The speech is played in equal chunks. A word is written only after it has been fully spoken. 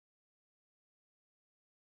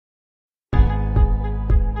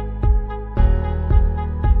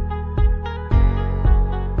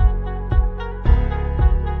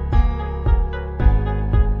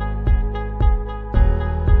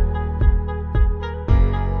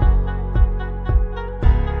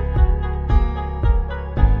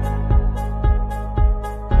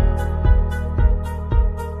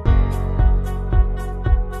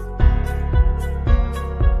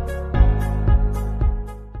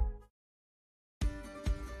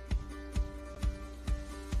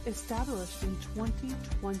Established in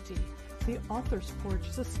 2020, the Author's Porch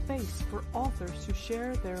is a space for authors to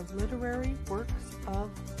share their literary works of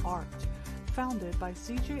art. Founded by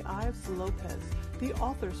CJ Ives Lopez, the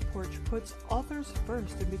Author's Porch puts authors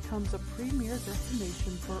first and becomes a premier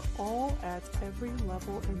destination for all at every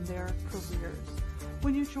level in their careers.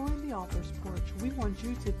 When you join the Author's Porch, we want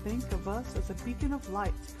you to think of us as a beacon of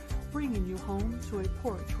light, bringing you home to a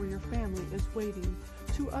porch where your family is waiting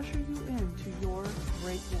to usher you into your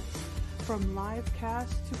greatness. From live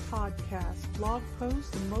cast to podcast, blog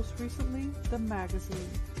posts, and most recently, the magazine,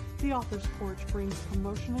 the Author's Porch brings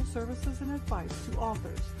promotional services and advice to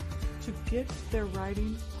authors to get their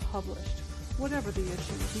writing published. Whatever the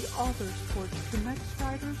issue, the Author's Porch connects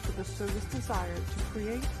writers with a service desire to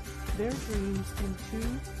create their dreams into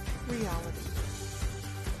reality.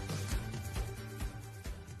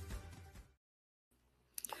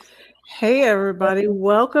 Hey everybody,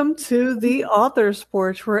 welcome to the Author's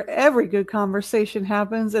Porch, where every good conversation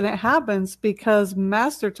happens, and it happens because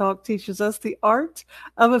Master Talk teaches us the art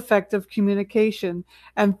of effective communication.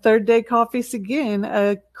 And Third Day Coffee Seguin,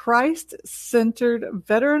 a Christ-centered,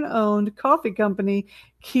 veteran-owned coffee company,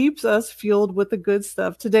 keeps us fueled with the good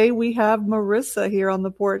stuff. Today we have Marisa here on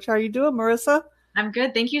the porch. How are you doing, Marisa? I'm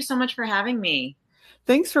good. Thank you so much for having me.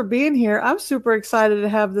 Thanks for being here. I'm super excited to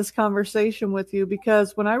have this conversation with you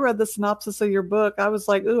because when I read the synopsis of your book, I was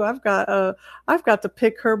like, "Ooh, I've got to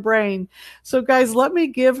pick her brain." So, guys, let me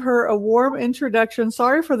give her a warm introduction.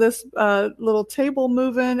 Sorry for this little table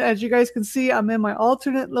moving. As you guys can see, I'm in my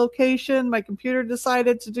alternate location. My computer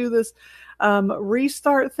decided to do this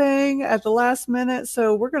restart thing at the last minute.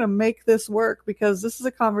 So we're going to make this work because this is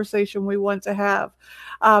a conversation we want to have.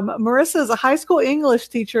 Marisa is a high school English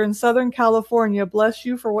teacher in Southern California. Bless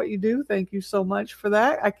you for what you do. Thank you so much for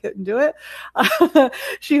that. I couldn't do it.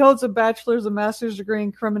 She holds a bachelor's and master's degree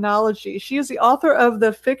in criminology. She is the author of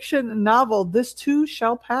the fiction novel, This Too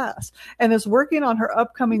Shall Pass, and is working on her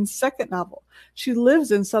upcoming second novel. She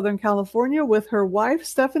lives in Southern California with her wife,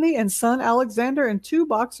 Stephanie, and son, Alexander, and two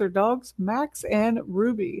boxer dogs, Max and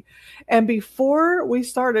Ruby. And before we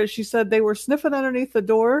started, she said they were sniffing underneath the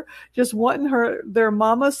door, just wanting their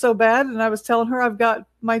mama so bad. And I was telling her I've got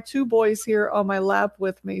my two boys here on my lap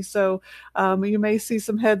with me. So you may see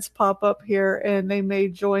some heads pop up here and they may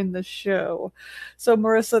join the show. So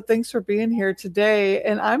Marisa, thanks for being here today.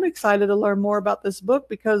 And I'm excited to learn more about this book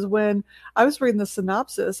because when I was reading the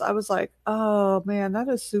synopsis, I was like, oh man, that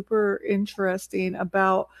is super interesting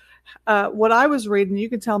about what I was reading. You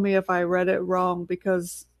can tell me if I read it wrong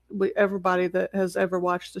because everybody that has ever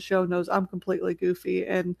watched the show knows I'm completely goofy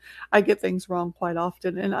and I get things wrong quite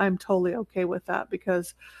often, and I'm totally okay with that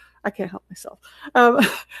because I can't help myself.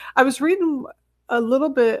 I was reading a little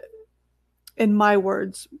bit in my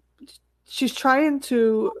words. She's trying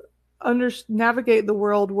to navigate the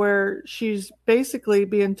world where she's basically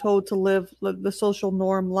being told to live the social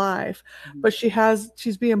norm life, but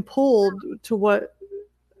she's being pulled to what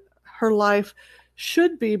her life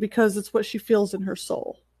should be because it's what she feels in her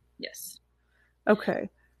soul. Yes. Okay.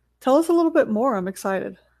 Tell us a little bit more. I'm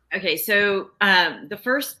excited. Okay. So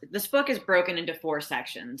this book is broken into 4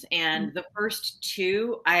 sections, and the first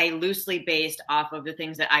 2 I loosely based off of the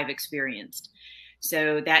things that I've experienced.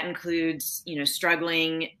 So that includes,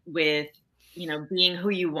 struggling with, being who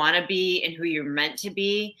you want to be and who you're meant to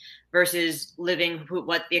be versus living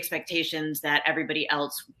what the expectations that everybody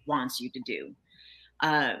else wants you to do.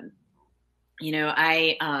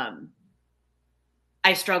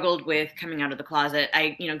 I struggled with coming out of the closet.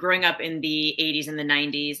 Growing up in the 80s and the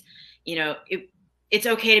 90s, it's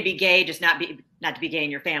okay to be gay, just not to be gay in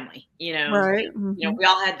your family, Right. Mm-hmm. We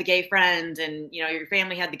all had the gay friends and, your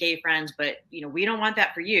family had the gay friends, but, we don't want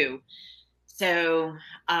that for you. So,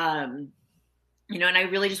 and I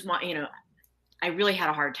really just want, I really had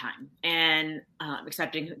a hard time and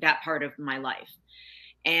accepting that part of my life.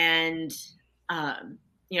 And,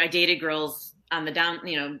 I dated girls on the down,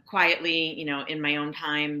 quietly, in my own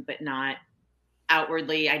time, but not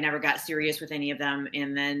outwardly. I never got serious with any of them.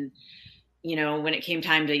 And then, when it came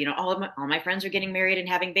time to, all my friends are getting married and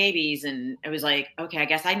having babies. And I was like, okay, I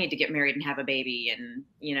guess I need to get married and have a baby and,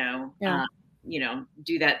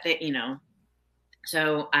 do that thing,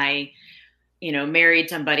 So I, married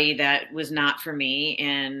somebody that was not for me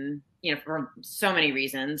and, for so many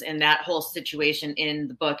reasons. And that whole situation in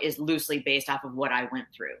the book is loosely based off of what I went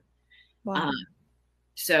through. Wow.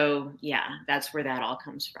 So yeah, that's where that all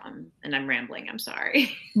comes from. And I'm rambling. I'm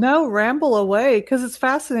sorry. No, ramble away because it's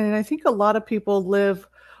fascinating. I think a lot of people live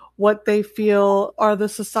what they feel are the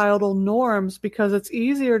societal norms because it's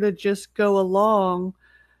easier to just go along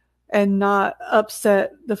and not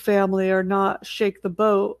upset the family or not shake the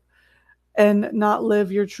boat. and not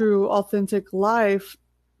live your true authentic life,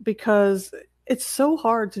 because it's so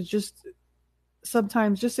hard to just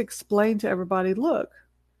sometimes just explain to everybody, look,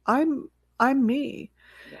 i'm I'm me.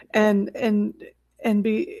 Right. And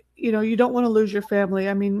be, you don't want to lose your family.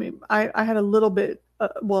 I mean, I had a little bit,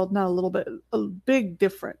 well, not a little bit, a big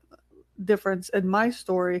difference in my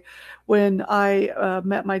story when I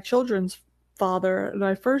met my children's father in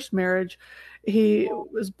my first marriage. He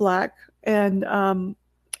was black, and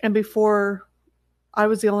before, I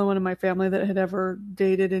was the only one in my family that had ever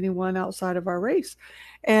dated anyone outside of our race.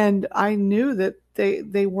 And I knew that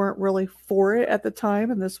they weren't really for it at the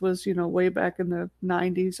time. And this was, way back in the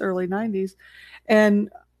 90s, early 90s. And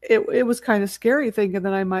it was kind of scary thinking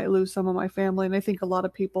that I might lose some of my family. And I think a lot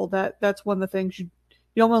of people, that's one of the things, you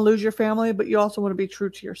don't want to lose your family, but you also want to be true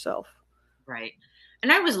to yourself. Right.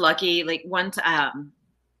 And I was lucky, like once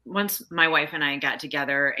my wife and I got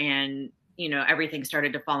together and everything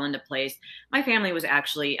started to fall into place, my family was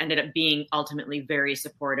actually ended up being ultimately very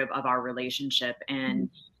supportive of our relationship. Mhm.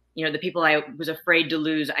 And the people I was afraid to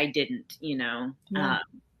lose, I didn't. Yeah,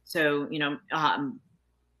 So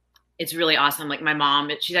it's really awesome. Like my mom,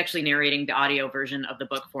 she's actually narrating the audio version of the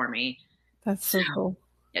book for me. that's So so cool.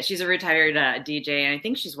 yeah, she's a retired DJ, and I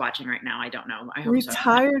think she's watching right now. I don't know. I hope so.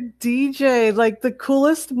 Retired DJ, like the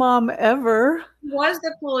coolest mom ever. Was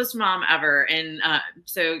the coolest mom ever. And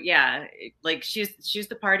so yeah, like she's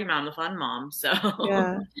the party mom, the fun mom. So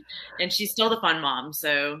Yeah, and she's still the fun mom.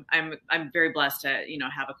 So I'm very blessed to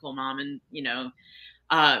have a cool mom.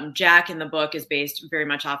 And Jack in the book is based very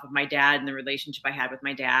much off of my dad and the relationship I had with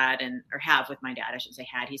my dad, and or have with my dad, I should say.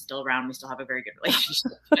 Had He's still around, we still have a very good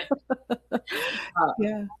relationship.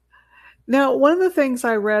 yeah. Now, one of the things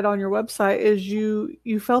I read on your website is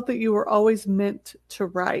you felt that you were always meant to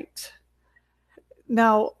write.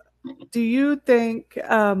 Now, do you think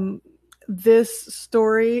this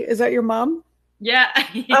story, is that your mom? Yeah.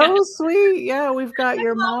 Yeah. Oh, sweet. Yeah, we've got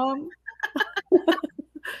your mom.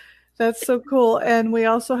 That's so cool. And we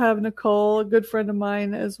also have Nicole, a good friend of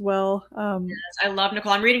mine as well. I love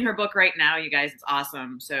Nicole. I'm reading her book right now, you guys. It's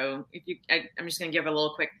awesome. So if I'm just going to give a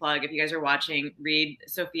little quick plug. If you guys are watching, read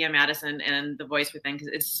Sophia Madison and The Voice Within, because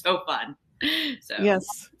it's so fun. So Yes,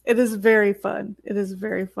 it is very fun. It is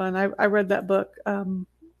very fun. I read that book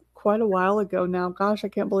quite a while ago now. Gosh, I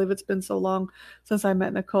can't believe it's been so long since I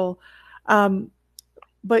met Nicole. Um,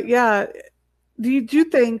 but yeah, do you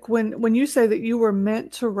think when you say that you were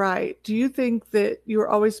meant to write, do you think that you were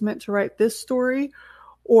always meant to write this story,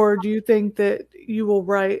 or do you think that you will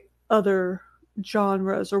write other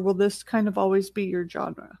genres, or will this kind of always be your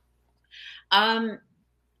genre? um,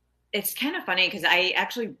 it's kind of funny because I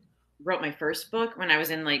actually wrote my first book when I was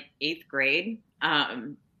in like eighth grade.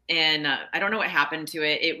 And I don't know what happened to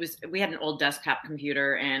it. We had an old desktop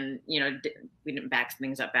computer, and we didn't back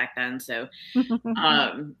things up back then. So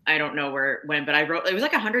I don't know where it went, but I wrote. It was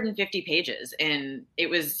like 150 pages, and it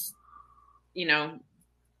was you know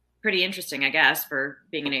pretty interesting, I guess, for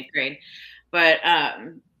being in eighth grade. But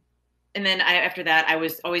and then after that, I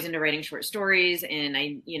was always into writing short stories, and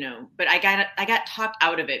but I got talked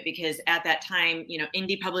out of it because at that time,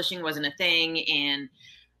 indie publishing wasn't a thing, and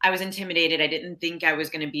I was intimidated. I didn't think I was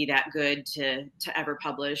going to be that good to ever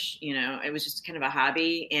publish. It was just kind of a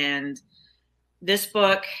hobby, and this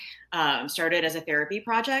book started as a therapy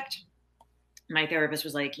project. My therapist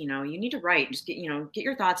was like, you need to write, just get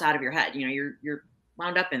your thoughts out of your head. You're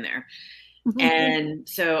wound up in there. And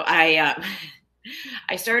so I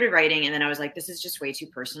started writing, and then I was like, this is just way too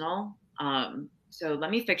personal. So let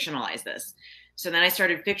me fictionalize this. So then I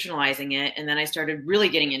started fictionalizing it, and then I started really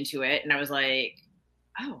getting into it, and I was like,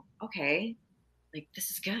 oh, okay, like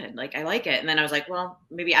this is good. Like I like it. And then I was like, well,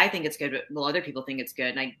 maybe I think it's good, but will other people think it's good?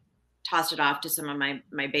 And I tossed it off to some of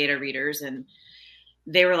my beta readers, and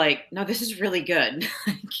they were like, no, this is really good.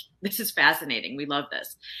 This is fascinating. We love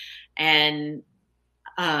this. And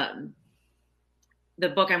um, the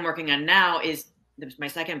book I'm working on now is my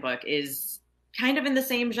second book is kind of in the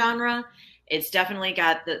same genre. It's definitely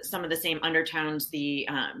got some of the same undertones.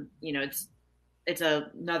 It's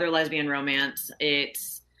another lesbian romance.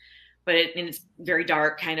 It's very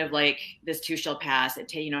dark, kind of like This Too Shall Pass.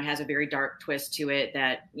 It has a very dark twist to it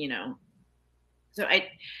that So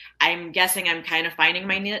I'm guessing I'm kind of finding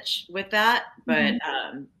my niche with that, but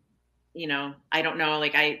I don't know.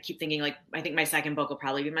 Like I keep thinking, like I think my second book will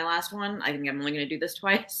probably be my last one. I think I'm only going to do this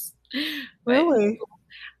twice, but Really?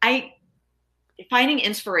 I finding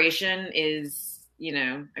inspiration is, I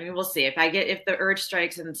mean, we'll see if the urge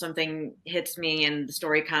strikes and something hits me and the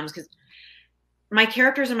story comes, because my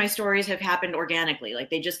characters and my stories have happened organically. Like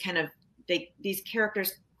they just kind of, these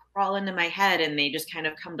characters crawl into my head and they just kind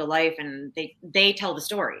of come to life, and they tell the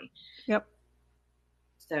story. Yep.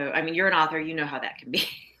 So, I mean, you're an author, you know how that can be.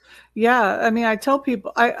 Yeah, I mean, I tell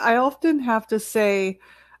people, I often have to say,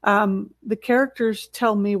 the characters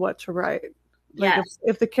tell me what to write. Like Yes.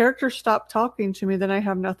 if the characters stop talking to me, then I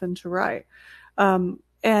have nothing to write.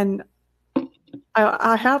 And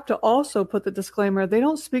I have to also put the disclaimer, they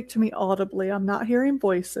don't speak to me audibly. I'm not hearing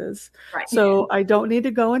voices. Right. So I don't need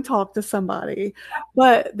to go and talk to somebody.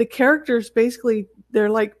 But the characters basically, they're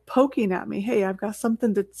like poking at me. Hey, I've got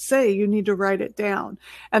something to say. You need to write it down.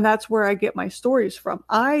 And that's where I get my stories from.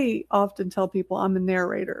 I often tell people I'm a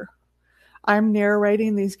narrator. I'm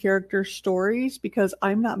narrating these characters' stories because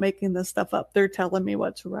I'm not making this stuff up. They're telling me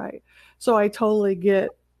what to write. So I totally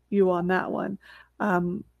get you on that one.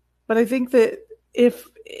 Um, but I think that if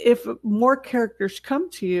more characters come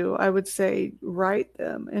to you, I would say write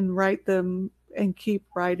them and keep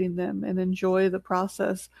writing them and enjoy the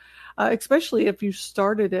process, especially if you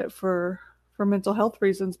started it for mental health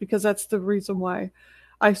reasons, because that's the reason why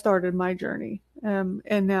I started my journey.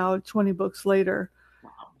 And now 20 books later, Wow.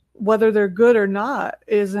 whether they're good or not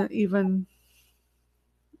isn't even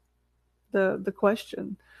the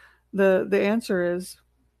question. The answer is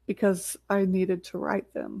because I needed to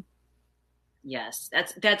write them. Yes,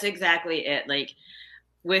 that's exactly it. Like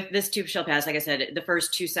with this tube shall pass, like I said, the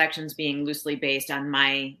first two sections being loosely based on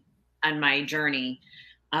my journey,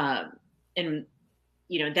 um, and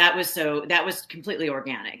that was completely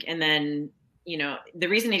organic. And then the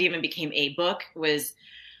reason it even became a book was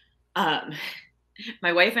um,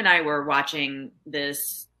 my wife and I were watching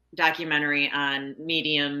this documentary on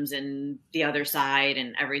mediums and the other side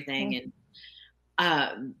and everything, and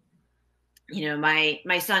um,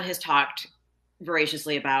 my son has talked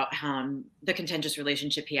voraciously about the contentious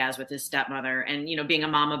relationship he has with his stepmother, and being a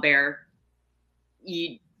mama bear,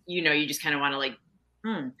 you you just kind of want to like,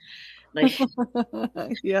 like,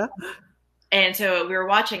 Yeah. and so we were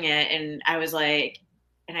watching it, and I was like,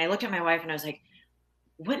 and I looked at my wife, and I was like,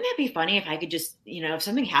 wouldn't it be funny if I could just, if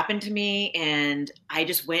something happened to me and I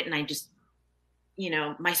just went and I just,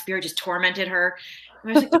 my spirit just tormented her.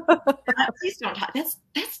 And I was like, please don't talk. That's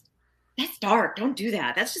dark. Don't do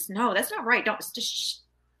that. That's just no. That's not right. Don't just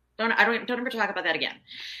don't ever talk about that again.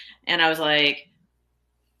 And I was like,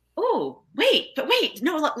 oh but wait,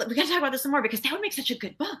 no, we got to talk about this some more because that would make such a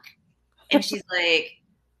good book. And she's like,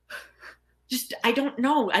 just I don't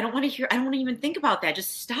know. I don't want to hear. I don't want to even think about that.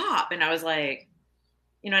 Just stop. And I was like,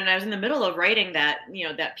 and I was in the middle of writing that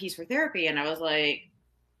that piece for therapy, and I was like,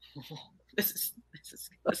 oh, this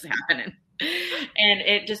is happening. And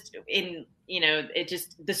it just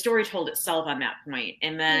the story told itself on that point.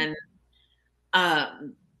 And then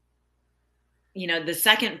um the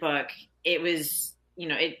second book, it was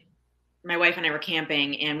my wife and I were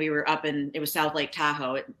camping, and we were up in, it was South Lake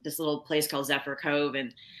Tahoe at this little place called Zephyr Cove,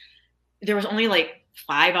 and there was only like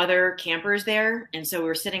 5 other campers there. And so we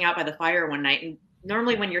were sitting out by the fire one night, and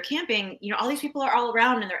normally when you're camping, all these people are all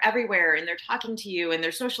around and they're everywhere and they're talking to you and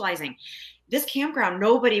they're socializing. This campground,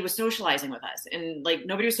 nobody was socializing with us, and like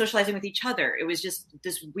nobody was socializing with each other. It was just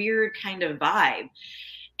this weird kind of vibe.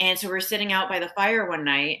 And so we're sitting out by the fire one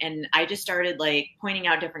night, and I just started like pointing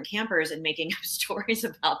out different campers and making up stories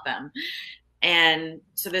about them. And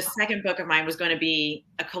so this second book of mine was going to be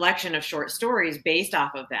a collection of short stories based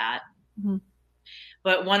off of that. Mhm.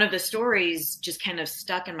 But one of the stories just kind of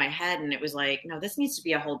stuck in my head, and it was like, no, this needs to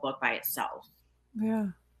be a whole book by itself. Yeah.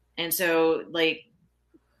 And so like,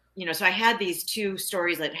 so I had these two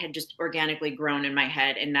stories that had just organically grown in my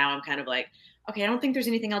head, and now I'm kind of like, okay, I don't think there's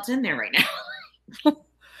anything else in there right now.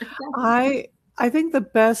 I I think the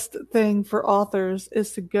best thing for authors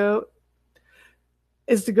is to go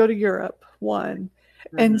to Europe, one.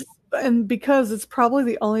 And Mm-hmm. and because it's probably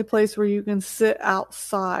the only place where you can sit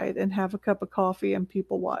outside and have a cup of coffee and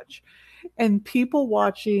people watch. And people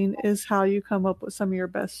watching is how you come up with some of your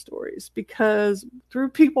best stories, because through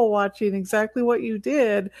people watching, exactly what you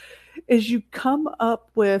did is you come up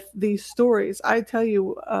with these stories. I tell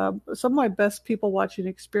you, some of my best people watching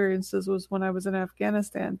experiences was when I was in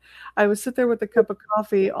Afghanistan. I would sit there with a cup of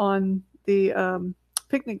coffee on the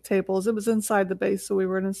picnic tables. It was inside the base, so we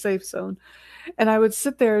were in a safe zone. And I would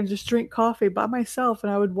sit there and just drink coffee by myself,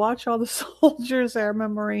 and I would watch all the soldiers,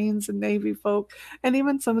 airmen, Marines, and Navy folk, and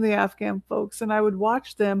even some of the Afghan folks. And I would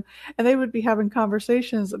watch them, and they would be having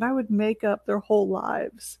conversations, and I would make up their whole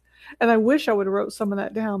lives. And I wish I would have wrote some of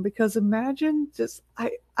that down, because imagine just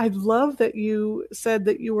I love that you said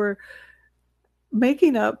that you were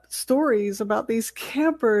making up stories about these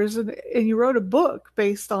campers, and you wrote a book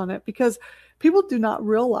based on it, because people do not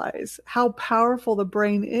realize how powerful the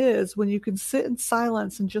brain is when you can sit in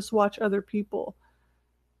silence and just watch other people.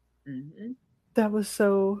 Mm-hmm. That was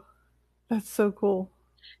so, that's so cool.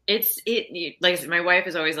 Like I said, my wife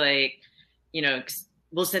is always like, you know, 'cause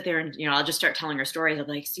we'll sit there and I'll just start telling her stories. I'm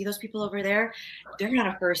like, see those people over there? They're on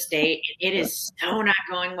a first date. It is so not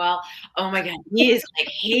going well. Oh my God, he is like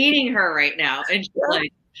hating her right now. And Yeah.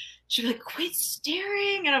 she's like, quit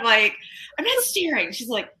staring. And I'm like, I'm not staring. She's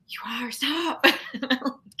like, you are, stop.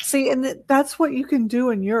 See, and that's what you can do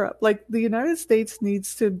in Europe. Like the United States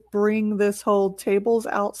needs to bring this whole tables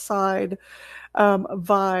outside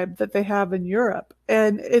vibe that they have in Europe.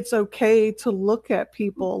 And it's okay to look at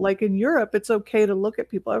people. Like in Europe, it's okay to look at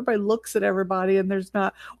people. Everybody looks at everybody, and there's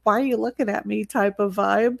not, why are you looking at me type of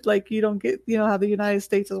vibe. Like you don't get, how the United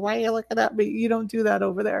States is, why are you looking at me? You don't do that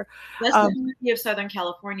over there. That's the Um, beauty of Southern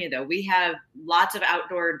California, though. We have lots of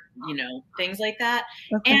outdoor, things like that.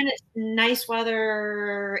 okay. And it's nice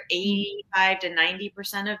weather 85 to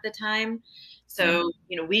 90% of the time. Yeah. So,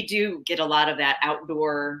 we do get a lot of that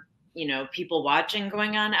outdoor, people watching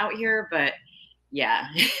going on out here. But yeah,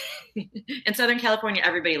 in Southern California,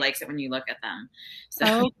 everybody likes it when you look at them. So,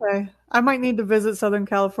 Oh, okay. I might need to visit Southern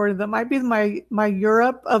California. That might be my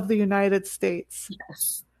Europe of the United States.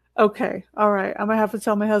 yes. Okay. All right. I'm gonna have to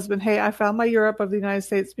tell my husband, hey, I found my Europe of the United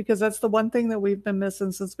States because that's the one thing that we've been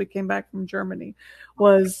missing since we came back from Germany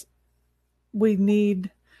was we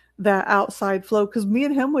need that outside flow. Because me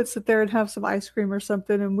and him would sit there and have some ice cream or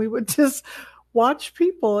something, and we would just watch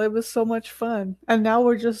people. It was so much fun. And now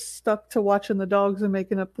we're just stuck to watching the dogs and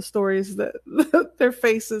making up the stories that their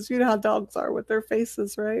faces. You know how dogs are with their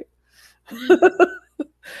faces, right?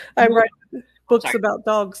 I New, write books sorry. about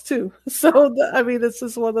dogs too. So, I mean, it's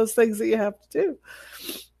just one of those things that you have to do.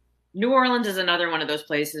 New Orleans is another one of those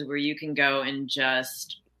places where you can go and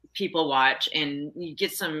just people watch and you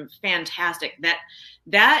get some fantastic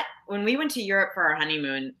that when we went to Europe for our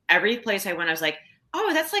honeymoon, every place I went, I was like,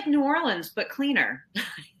 oh, that's like New Orleans, but cleaner.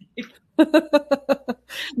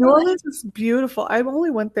 New Orleans is beautiful. I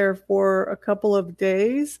only went there for a couple of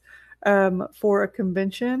days for a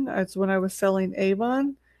convention. It's when I was selling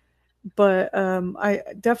Avon, but I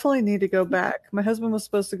definitely need to go back. My husband was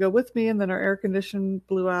supposed to go with me, and then our air condition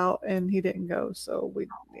blew out, and he didn't go. So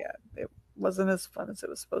yeah, it wasn't as fun as it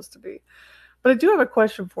was supposed to be. But I do have a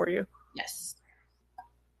question for you. Yes.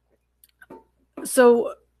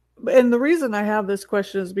 So, and the reason I have this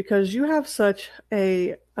question is because you have such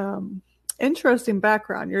a interesting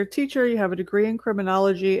background. You're a teacher, you have a degree in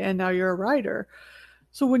criminology, and now you're a writer.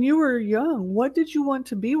 So, when you were young, what did you want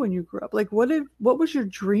to be when you grew up? Like, what was your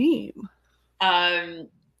dream? Um,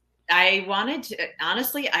 I wanted to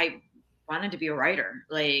honestly, I wanted to be a writer.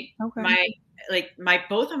 Okay. My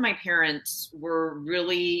both of my parents were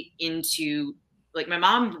really into like my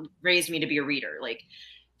mom raised me to be a reader. Like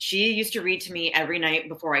she used to read to me every night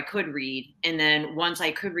before I could read. And then once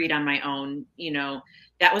I could read on my own,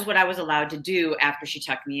 that was what I was allowed to do after she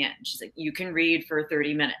tucked me in. She's like, you can read for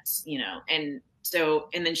 30 minutes, and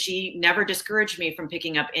then she never discouraged me from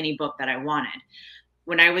picking up any book that I wanted.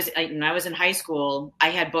 When I was in high school, I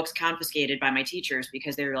had books confiscated by my teachers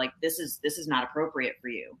because they were like, this is not appropriate for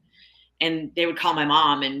you. And they would call my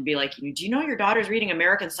mom and be like, do you know your daughter's reading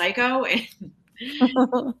American Psycho? And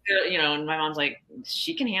my mom's like,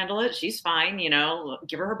 she can handle it. She's fine.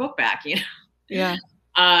 Give her her book back. Yeah.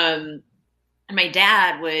 And my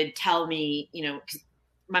dad would tell me, 'cause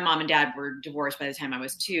my mom and dad were divorced by the time I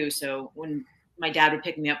was 2. So when my dad would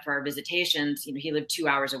pick me up for our visitations, he lived 2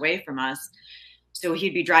 hours away from us. So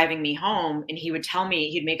he'd be driving me home and he would tell me,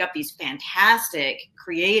 he'd make up these fantastic,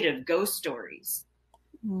 creative ghost stories.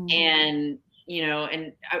 Mm.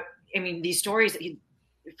 And, I mean, these stories, he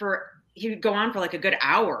would go on for like a good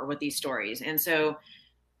hour with these stories. And so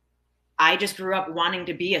I just grew up wanting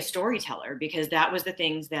to be a storyteller because that was the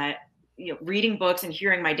things that, reading books and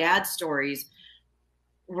hearing my dad's stories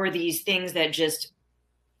were these things that just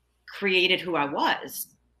created who I was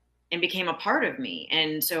and became a part of me.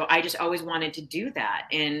 And so I just always wanted to do that.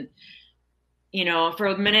 And, for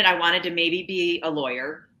a minute, I wanted to maybe be a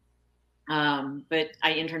lawyer. But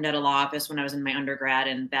I interned at a law office when I was in my undergrad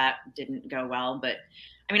and that didn't go well. But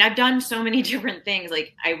I mean, I've done so many different things.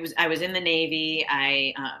 Like I was in the Navy.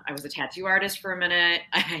 I was a tattoo artist for a minute.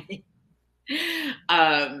 I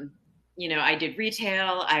did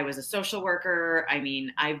retail. I was a social worker. I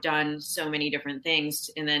mean, I've done so many different things.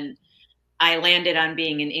 And then I landed on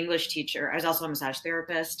being an English teacher. I was also a massage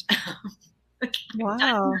therapist. I've done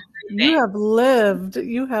Wow. You everything. have lived.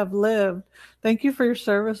 You have lived. Thank you for your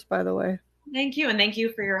service, by the way. Thank you. And thank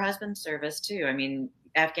you for your husband's service too. I mean,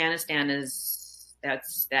 Afghanistan that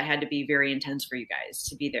had to be very intense for you guys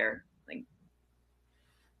to be there. Like,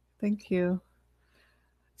 Thank you.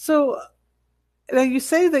 So now you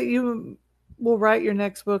say that you will write your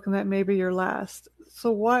next book and that may be your last.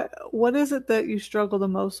 So what is it that you struggle the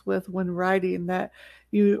most with when writing that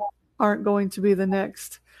you aren't going to be the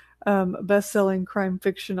next best-selling crime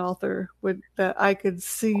fiction author that I could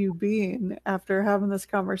see you being after having this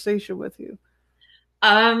conversation with you?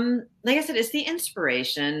 Like I said, it's the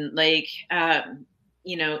inspiration. Eva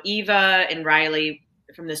and Riley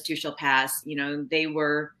from This Too Shall Pass, they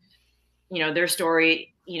were, their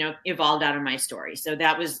story, evolved out of my story. So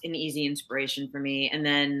that was an easy inspiration for me. And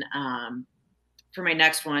then for my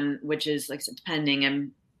next one, which is like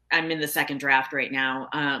pending, I'm in the second draft right now.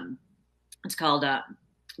 It's called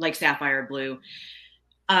Like Sapphire Blue.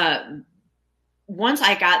 Once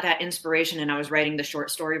I got that inspiration and I was writing the short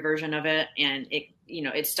story version of it, and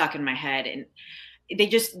it stuck in my head, and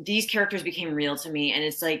these characters became real to me. And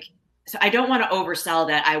it's like, so I don't want to oversell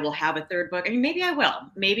that I will have a third book. I mean, maybe I will,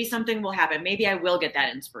 maybe something will happen. Maybe I will get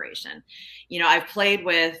that inspiration. I've played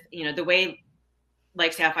with, the way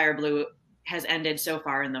Like Sapphire Blue has ended so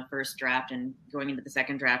far in the first draft and going into the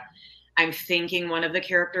second draft. I'm thinking one of the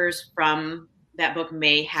characters from that book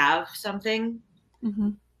may have something,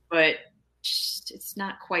 but it's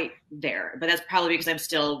not quite there. But that's probably because I'm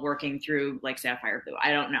still working through Like Sapphire Blue.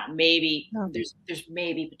 I don't know. Maybe there's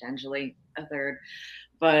maybe potentially a third,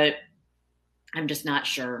 but I'm just not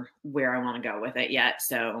sure where I want to go with it yet.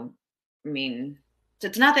 So, I mean,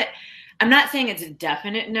 it's not that I'm not saying it's a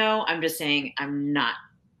definite no. I'm just saying I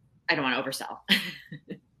don't want to oversell.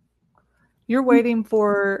 You're waiting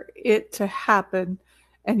for it to happen,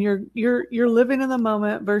 and you're living in the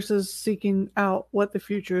moment versus seeking out what the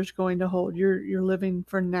future is going to hold. You're living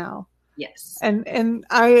for now. Yes. And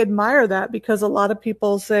I admire that, because a lot of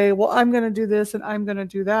people say, well, I'm going to do this and I'm going to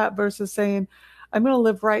do that, versus saying, I'm going to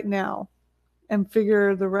live right now and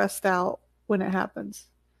figure the rest out when it happens.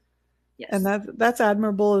 Yes. And that's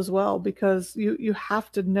admirable as well, because you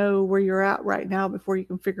have to know where you're at right now before you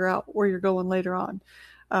can figure out where you're going later on.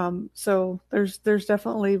 So there's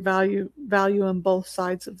definitely value on both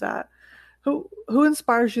sides of that. Who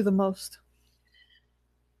inspires you the most?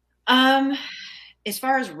 As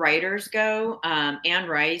far as writers go, Anne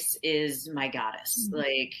Rice is my goddess.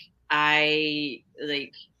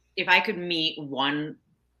 If I could meet one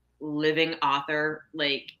living author,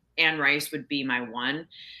 like Anne Rice would be my one.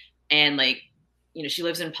 And she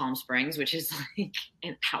lives in Palm Springs, which is like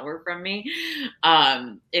an hour from me.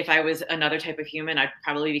 If I was another type of human, I'd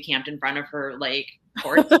probably be camped in front of her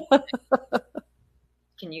porch.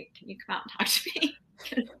 Can you come out and talk to me?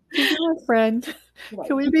 You're my friend. Right.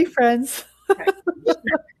 Can we be friends?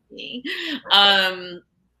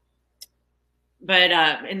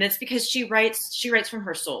 And that's because she writes from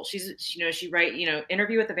her soul. She write,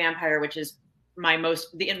 Interview with the Vampire, which is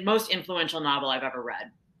the most influential novel I've ever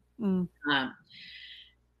read.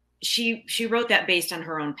 She wrote that based on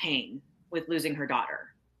her own pain with losing her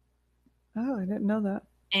daughter. Oh, I didn't know that.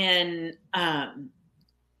 And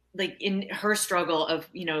in her struggle of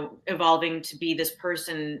evolving to be this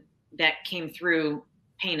person that came through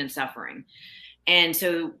pain and suffering. And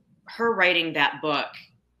so her writing that book,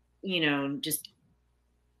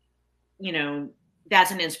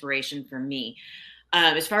 that's an inspiration for me.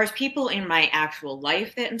 As far as people in my actual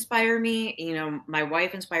life that inspire me, my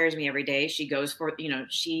wife inspires me every day. She goes for,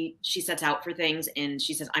 she sets out for things and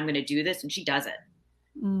she says, I'm going to do this, and she does it.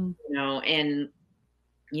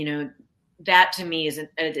 That to me is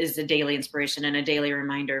a daily inspiration and a daily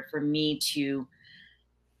reminder for me to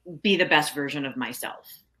be the best version of myself.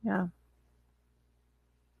 Yeah.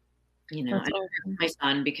 Awesome. My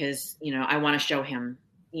son, because, I want to show him,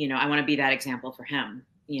 I want to be that example for him.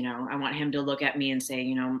 I want him to look at me and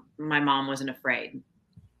say, my mom wasn't afraid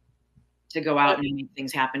to go out and make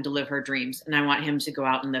things happen, to live her dreams. And I want him to go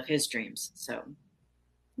out and live his dreams. So.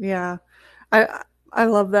 Yeah, I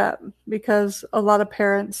love that, because a lot of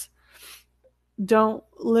parents don't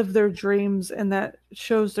live their dreams, and that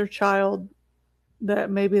shows their child that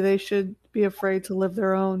maybe they should be afraid to live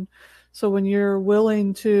their own. So when you're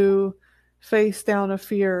willing to face down a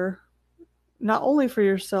fear, not only for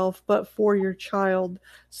yourself, but for your child,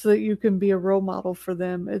 so that you can be a role model for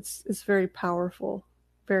them, it's very powerful,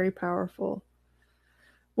 very powerful.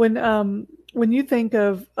 When you think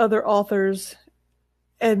of other authors,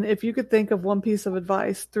 and if you could think of one piece of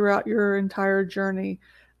advice throughout your entire journey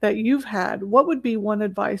that you've had, what would be one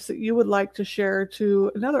advice that you would like to share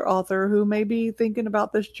to another author who may be thinking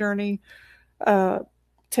about this journey,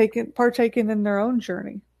 partaking in their own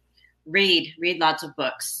journey? Read lots of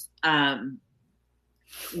books.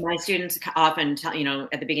 My students often tell,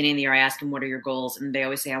 at the beginning of the year, I ask them, what are your goals? And they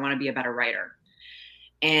always say, I want to be a better writer.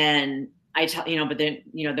 And I tell, but then,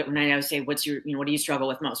 that when I always say, what's your, what do you struggle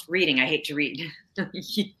with most? Reading. I hate to read.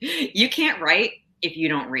 You can't write if you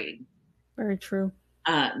don't read. Very true.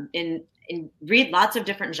 And read lots of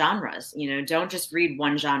different genres. Don't just read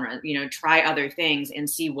one genre. Try other things and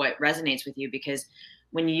see what resonates with you. Because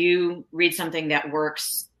when you read something that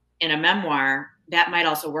works in a memoir, that might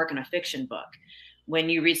also work in a fiction book. When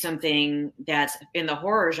you read something that's in the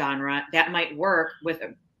horror genre, that might work with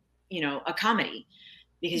a comedy,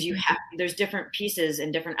 because there's different pieces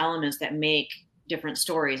and different elements that make different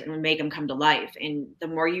stories and make them come to life. And the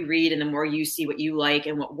more you read and the more you see what you like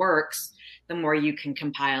and what works, the more you can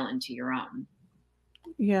compile into your own.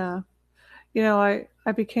 Yeah.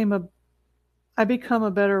 I become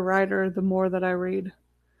a better writer the more that I read.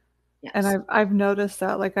 And Yes. I've noticed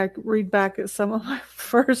that. Like I read back at some of my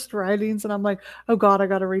first writings and I'm like, oh God, I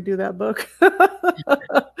gotta redo that book.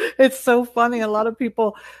 It's so funny. A lot of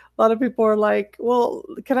people are like, well,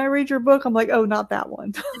 can I read your book? I'm like, oh, not that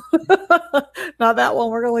one. Not that one.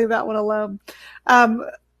 We're gonna leave that one alone. Um,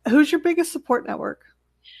 who's your biggest support network?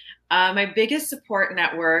 My biggest support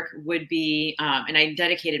network would be, and I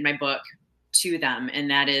dedicated my book to them, and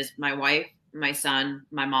that is my wife, my son,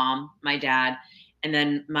 my mom, my dad, and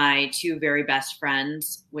then my two very best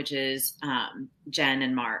friends, which is Jen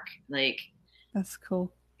and Mark. Like, That's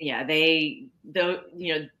cool. yeah,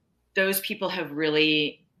 those people have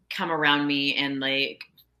really come around me and like,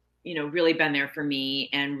 really been there for me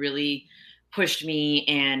and really pushed me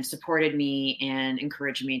and supported me and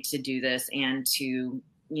encouraged me to do this and to,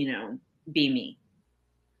 be me.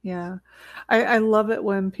 Yeah. I love it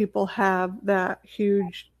when people have that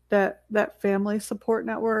family support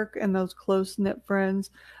network and those close knit friends.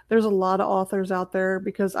 There's a lot of authors out there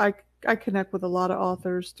because I connect with a lot of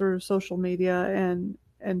authors through social media and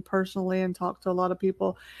personally and talk to a lot of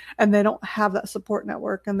people and they don't have that support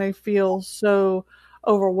network and they feel so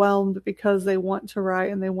overwhelmed because they want to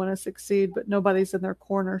write and they want to succeed, but nobody's in their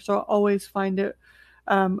corner. So I always find it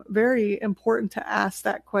very important to ask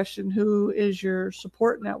that question, who is your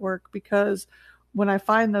support network? Because when I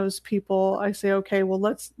find those people, I say, okay, well,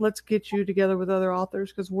 let's get you together with other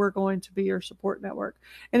authors because we're going to be your support network.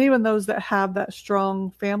 And even those that have that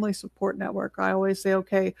strong family support network, I always say,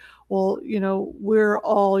 okay, well, we're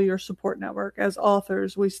all your support network. As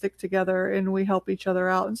authors, we stick together and we help each other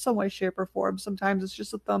out in some way, shape, or form. Sometimes it's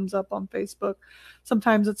just a thumbs up on Facebook.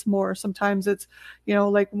 Sometimes it's more. Sometimes it's,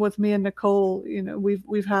 like with me and Nicole,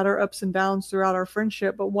 we've had our ups and downs throughout our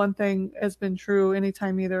friendship, but one thing has been true: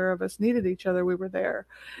 anytime either of us needed each other, we were there.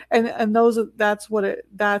 And that's what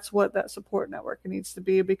that support network needs to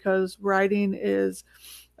be, because writing is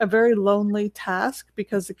a very lonely task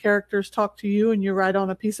because the characters talk to you and you write on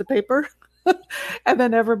a piece of paper. And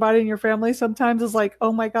then everybody in your family sometimes is like,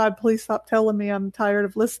 oh my God, please stop telling me I'm tired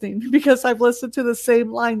of listening because I've listened to the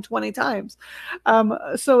same line 20 times.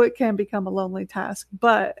 So it can become a lonely task,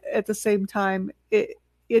 but at the same time, it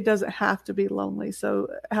doesn't have to be lonely. So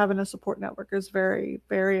having a support network is very,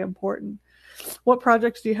 very important. What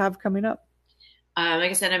projects do you have coming up? Like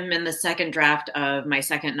I said, I'm in the second draft of my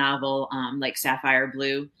second novel, like Sapphire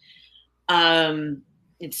Blue. Um,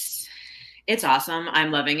 it's it's awesome.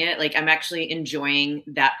 I'm loving it. Like, I'm actually enjoying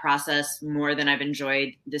that process more than I've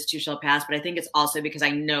enjoyed This Too Shall Pass. But I think it's also because I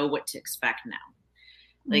know what to expect now.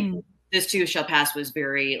 Like, Mm, This Too Shall Pass was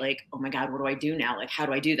very like, oh my God, what do I do now? Like, how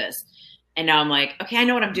do I do this? And now I'm like, okay, I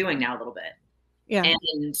know what I'm doing now a little bit. yeah.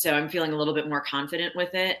 And so I'm feeling a little bit more confident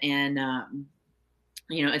with it. And,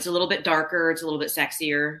 it's a little bit darker. It's a little bit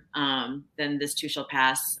sexier than This Too Shall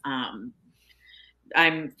Pass.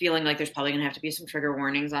 I'm feeling like there's probably going to have to be some trigger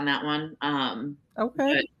warnings on that one.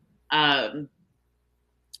 Okay. Um,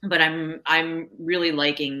 but I'm really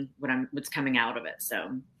liking what's coming out of it.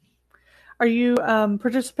 So Are you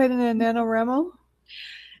participating in NaNoWriMo?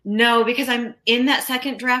 no, because I'm in that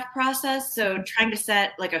second draft process. So trying to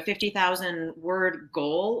set like a 50,000 word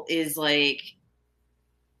goal is like,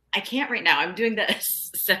 I can't right now. I'm doing this.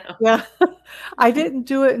 So Yeah. I didn't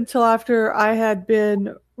do it until after I had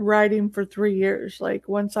been writing for 3 years. Like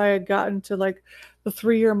once I had gotten to like the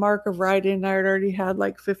 3 year mark of writing, I had already had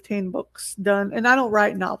like 15 books done. And I don't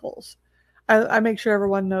write novels. I make sure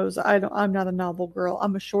everyone knows I'm not a novel girl.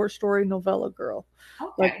 I'm a short story novella girl.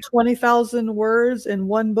 Like okay. 20,000 words in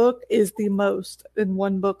one book is the most in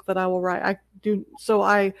one book that I will write. I do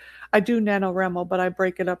NaNoWriMo, but I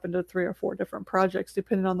break it up into 3 or 4 different projects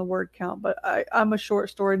depending on the word count. But I'm a short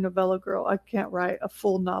story novella girl. I can't write a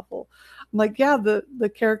full novel. I'm like, yeah, the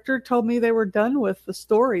character told me they were done with the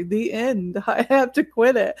story, the end. I have to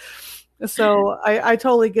quit it. So I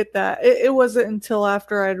totally get that. It wasn't until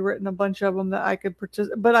after I'd written a bunch of them that I could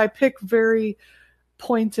participate, but I pick very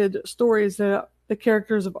pointed stories that the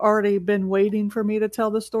characters have already been waiting for me to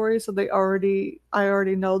tell the story, so I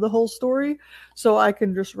already know the whole story, so I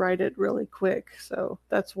can just write it really quick. So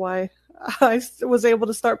that's why I was able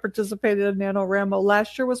to start participating in NaNoWriMo.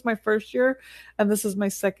 Last year was my first year, and this is my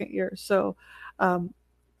second year. So um,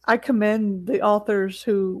 I commend the authors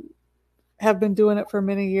who have been doing it for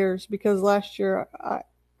many years, because last year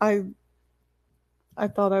I I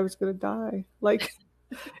thought I was gonna die. Like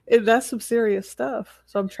that's some serious stuff.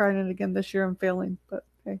 So I'm trying it again this year. I'm failing, but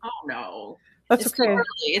hey, Oh no, that's it's still okay.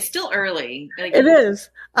 early. It's still early. Like, It is.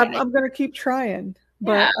 yeah, I'm gonna keep trying,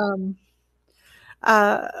 yeah.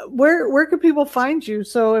 but where can people find you?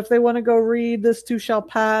 So if they want to go read This Too Shall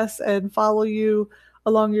Pass and follow you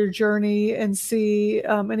along your journey and see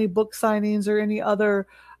any book signings or any other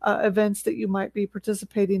events that you might be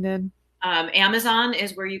participating in. Amazon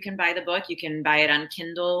is where you can buy the book. You can buy it on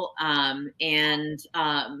Kindle and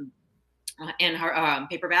her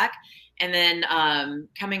paperback. And then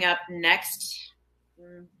coming up next,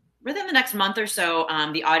 within the next month or so,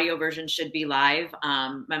 the audio version should be live.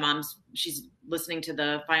 She's listening to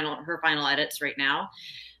her final edits right now.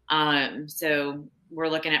 So we're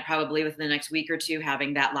looking at probably within the next week or two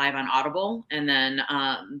having that live on Audible. And then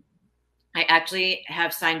I actually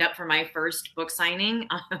have signed up for my first book signing.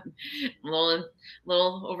 I'm a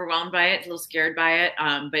little overwhelmed by it, a little scared by it.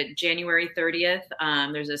 But January 30th,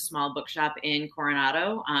 there's a small bookshop in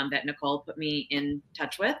Coronado that Nicole put me in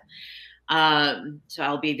touch with. So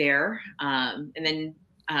I'll be there. And then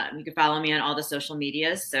you can follow me on all the social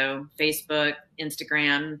medias. So Facebook,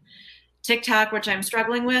 Instagram, TikTok, which I'm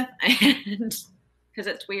struggling with, and because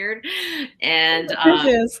it's weird. And It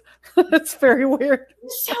is. It's very weird.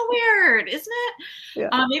 it's so weird, isn't it?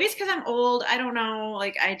 Yeah. Maybe it's because I'm old. I don't know.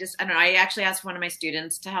 Like I don't know. I actually asked one of my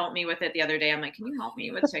students to help me with it the other day. I'm like, can you help me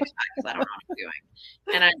with TikTok? Because I don't know what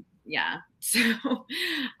I'm doing. And yeah. So,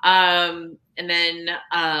 and then,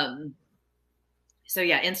 so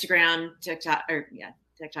yeah, Instagram, TikTok,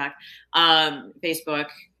 Facebook.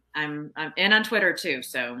 I'm and on Twitter too.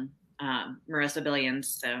 So, Marisa Billions.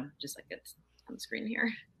 So just like it's on the screen here.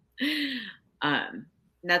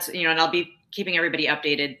 That's, and I'll be keeping everybody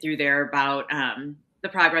updated through there about the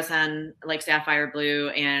progress on like Sapphire Blue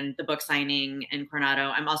and the book signing in Coronado.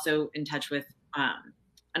 I'm also in touch with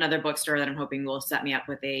another bookstore that I'm hoping will set me up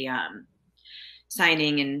with a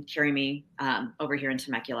signing and carry me over here in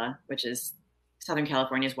Temecula, which is Southern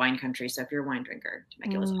California's wine country. So if you're a wine drinker,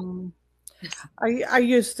 Temecula's home. I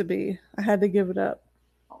used to be. I had to give it up.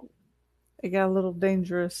 It got a little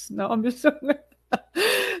dangerous. No, I'm just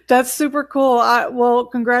that's super cool. Well,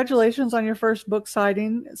 congratulations on your first book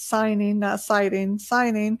signing,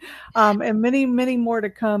 and many, many more to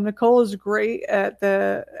come. Nicole is great at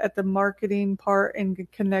the marketing part and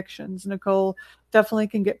connections. Nicole definitely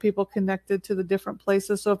can get people connected to the different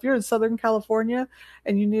places. So if you're in Southern California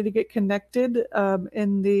and you need to get connected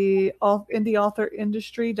in the indie author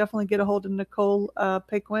industry, definitely get a hold of Nicole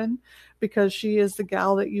Paquin, because she is the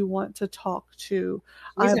gal that you want to talk to.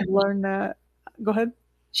 I've learned that. Go ahead.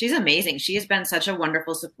 She's amazing. She has been such a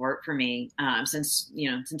wonderful support for me since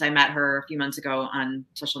I met her a few months ago on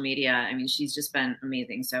social media. I mean, she's just been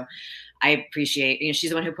amazing. So I appreciate, she's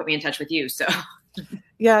the one who put me in touch with you. So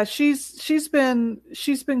yeah, she's been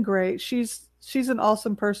great. She's an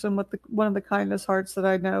awesome person with one of the kindest hearts that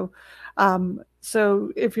I know.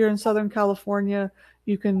 So if you're in Southern California,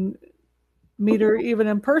 you can meet her even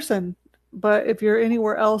in person. But if you're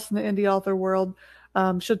anywhere else in the indie author world,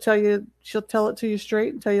 she'll tell it to you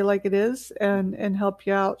straight and tell you like it is, and help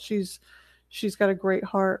you out. She's got a great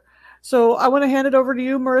heart. So I want to hand it over to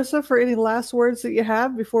you, Marisa, for any last words that you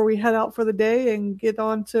have before we head out for the day and get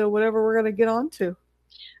on to whatever we're going to get on to.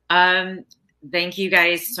 Thank you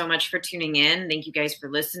guys so much for tuning in. Thank you guys for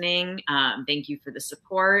listening. Thank you for the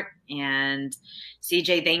support. And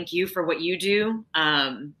CJ, thank you for what you do.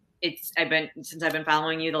 Since I've been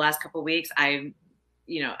following you the last couple of weeks, I've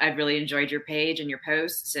really enjoyed your page and your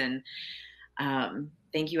posts, and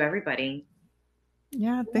thank you, everybody.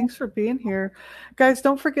 Yeah, thanks for being here. Guys,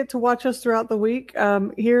 don't forget to watch us throughout the week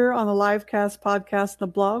here on the Livecast podcast and the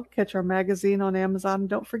blog. Catch our magazine on Amazon.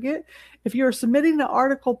 Don't forget, if you are submitting an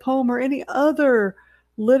article, poem, or any other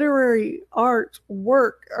literary art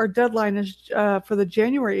work, our deadline is for the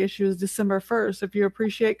January issue is December 1st. If you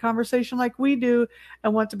appreciate conversation like we do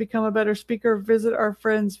and want to become a better speaker, visit our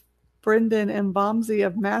friends Brendan and Bomsey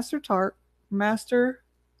of Master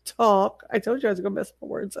Talk. I told you I was going to mess my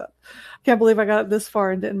words up. Can't believe I got this far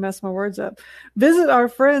and didn't mess my words up. Visit our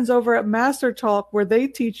friends over at Master Talk, where they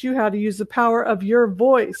teach you how to use the power of your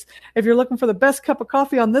voice. If you're looking for the best cup of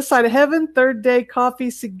coffee on this side of heaven, Third Day Coffee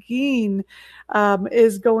Seguin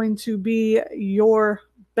is going to be your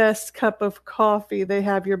best cup of coffee. They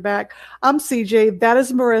have your back. I'm CJ. That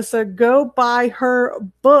is Marissa. Go buy her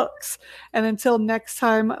books. And until next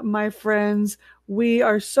time, my friends, we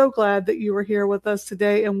are so glad that you were here with us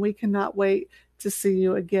today, and we cannot wait to see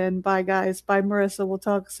you again. Bye, guys. Bye, Marissa. We'll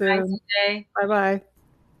talk soon. Bye bye.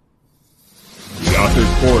 The Author's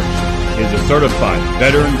Porch is a certified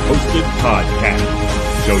veteran hosted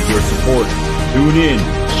podcast. Show your support, tune in,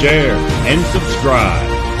 share, and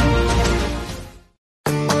subscribe.